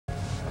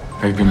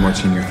I've been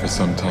watching you for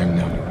some time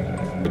now.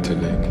 But to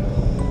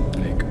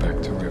lake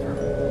back to river,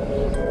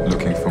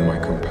 looking for my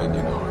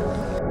companion heart.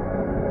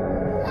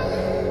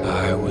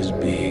 I was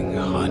being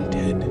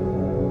hunted,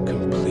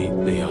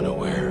 completely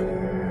unaware.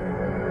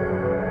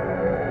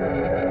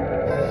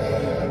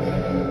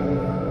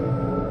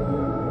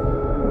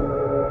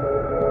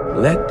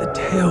 Let the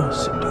tale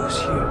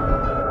seduce you,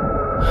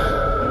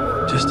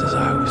 just as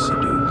I was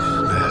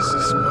seduced. There's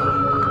a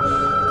spark.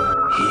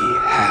 He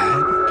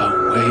had a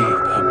way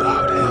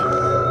about him.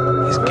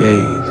 His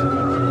gaze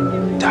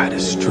tied a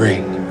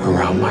string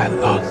around my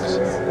lungs,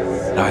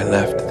 and I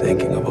left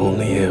thinking of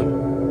only him.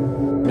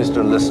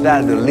 Mr.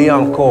 Lestat De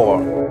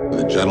Lioncourt.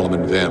 The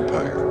gentleman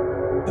vampire.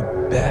 The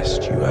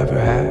best you ever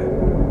had.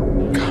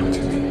 Come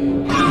to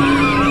me.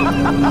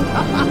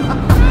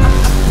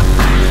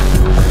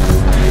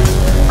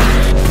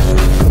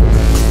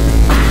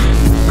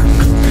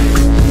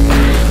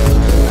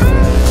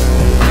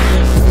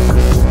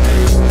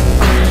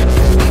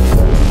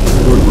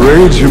 What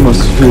rage you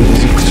must feel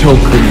as you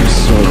choke in your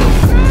sorrow.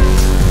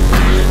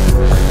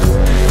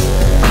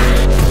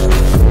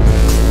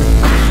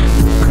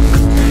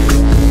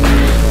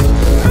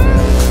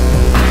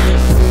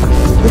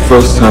 The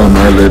first time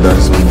I laid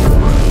eyes on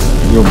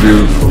your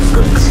beautiful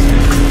face,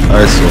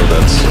 I saw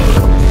that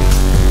sorrow.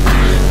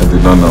 I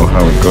did not know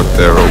how it got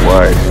there or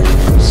why. It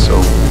was so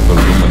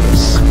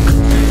voluminous.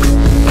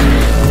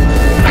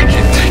 I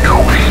can take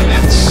away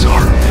that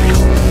sorrow.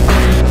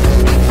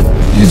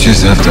 You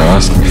just have to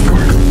ask me for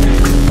it.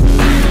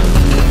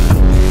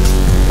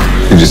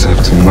 You just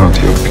have to nod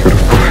your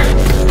beautiful head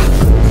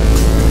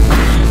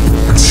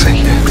and say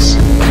yes.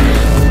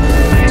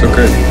 It's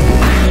okay.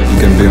 You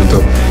can be on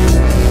top.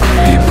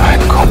 Be my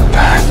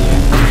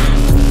companion.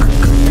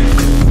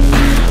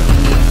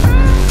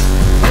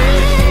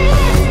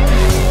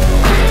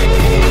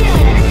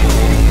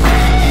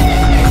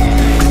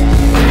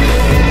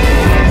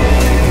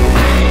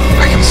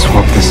 I can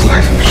swap this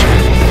life of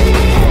shame.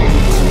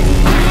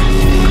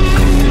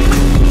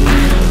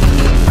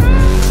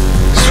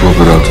 Swap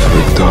it out for a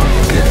dark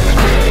gift.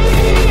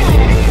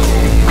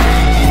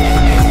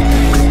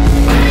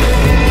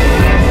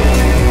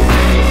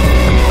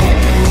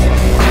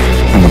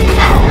 And a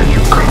power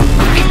you can't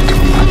begin to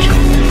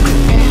imagine.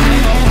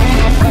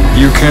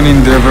 You can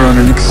endeavor on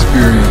an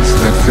experience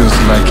that feels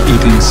like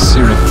eating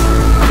syrup.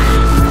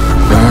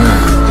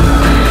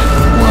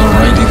 While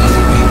riding on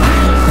the wing.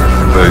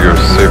 They're your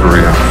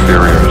savory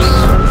inferiors.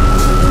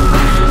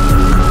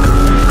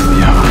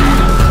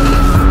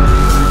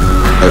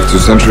 I have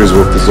 2 centuries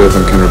walked this earth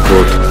and can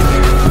report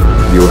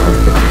you have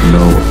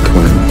no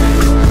twin.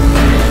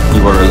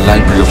 You are a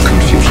library of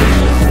confusion.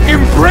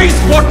 Embrace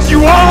what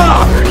you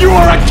are! You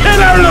are a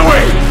killer,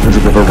 Louis! Would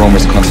of Rome,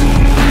 Wisconsin.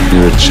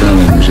 You're a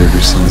challenge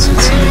every sunset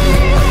sun.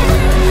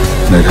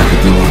 I'd have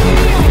it no other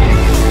way.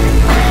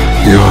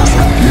 You're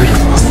the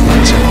beautiful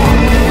thing you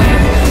are.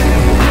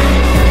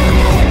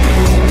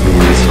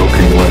 Louis is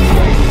soaking wet.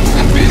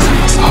 And be the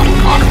without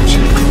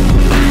apology.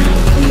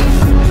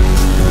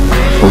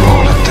 For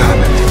all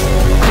eternity.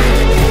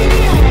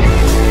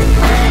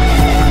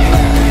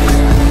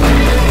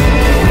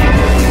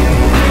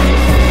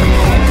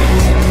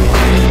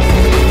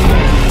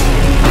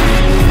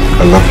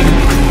 I love you.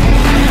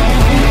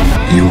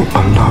 You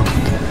are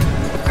loved.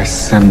 I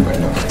send my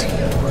love to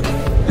you.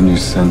 And you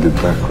send it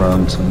back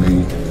round to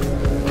me.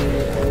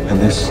 And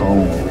this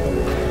song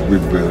we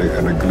barely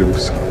had a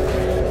glimpse of.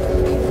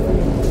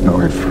 Now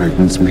it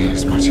frightens me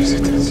as much as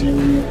it does you.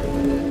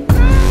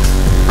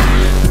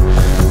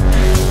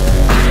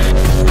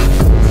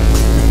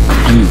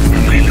 I'm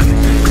amazing.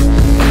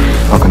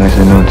 How can I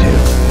say no to you?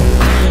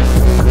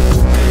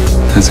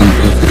 As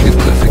imperfectly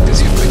perfect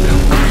as you picked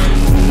up.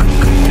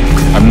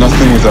 I'm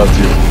nothing without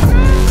you.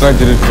 I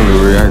did it for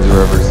Louis, I do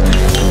everything.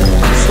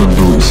 For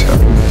Louis'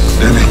 happiness.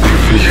 Anything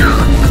for you.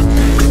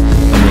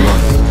 I'm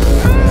alive.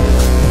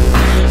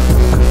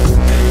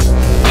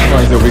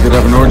 Right, that we could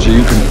have an orgy,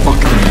 you can fuck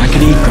them, and I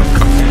can eat them.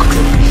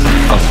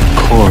 Of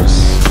course.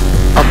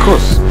 Of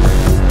course.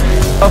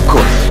 Of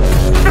course.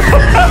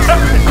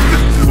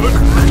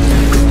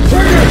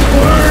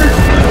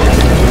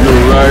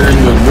 You're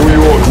riding the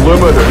New York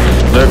Limited.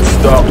 Let's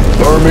stop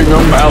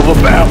Birmingham,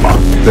 Alabama.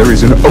 There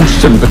is an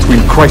ocean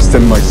between Christ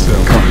and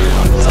myself. Come,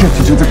 let's get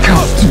you to the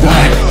couch to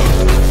die.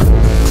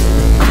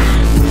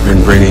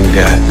 Been bringing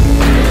death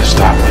to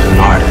stop with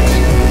martyrs.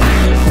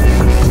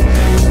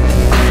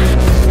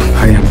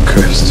 I am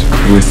cursed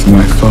with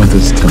my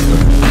father's temper.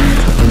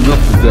 I'm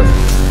not the devil.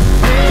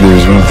 There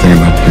is one thing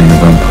about being a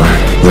vampire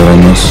that I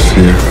most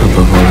fear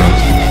above all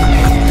else.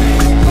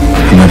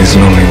 And that is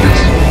loneliness.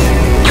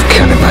 You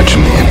can't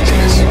imagine the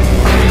emptiness.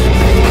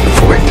 The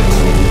void.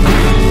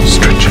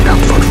 Stretching out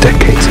for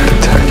decades at a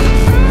time.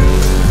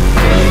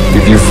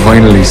 If you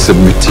finally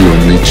submit to your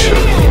nature,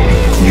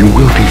 you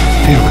will be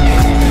filled,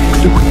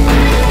 Louis,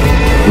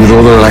 with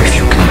all the life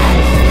you can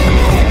hold.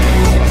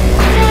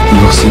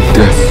 You'll see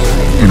death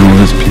in all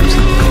its beauty.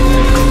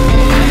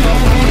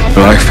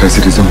 Life as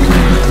it is only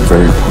known at the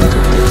very point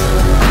of death.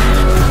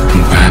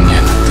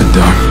 Companion, the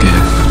dark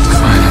gift,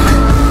 finally.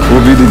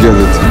 We'll be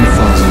together 10,000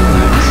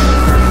 nights.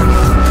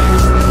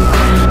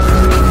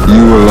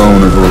 You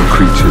alone of all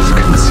creatures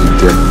can see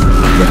death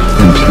with that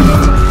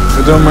implement.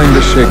 I don't mind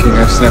the shaking.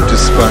 I've snapped his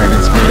spine.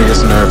 It's merely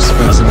his nerves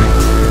spasming.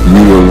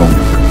 You alone,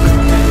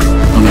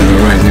 under the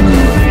right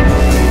implement,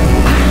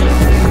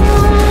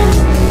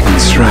 can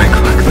strike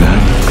like the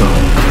hand of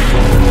God.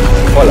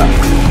 Hola.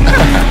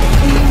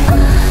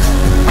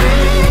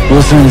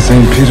 Los Angeles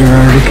St. Peter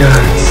our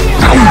regards.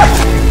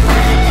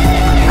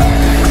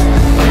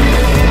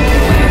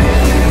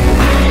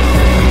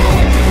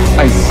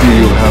 I see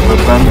you have a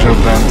banjo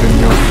band in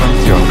your front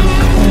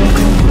yard.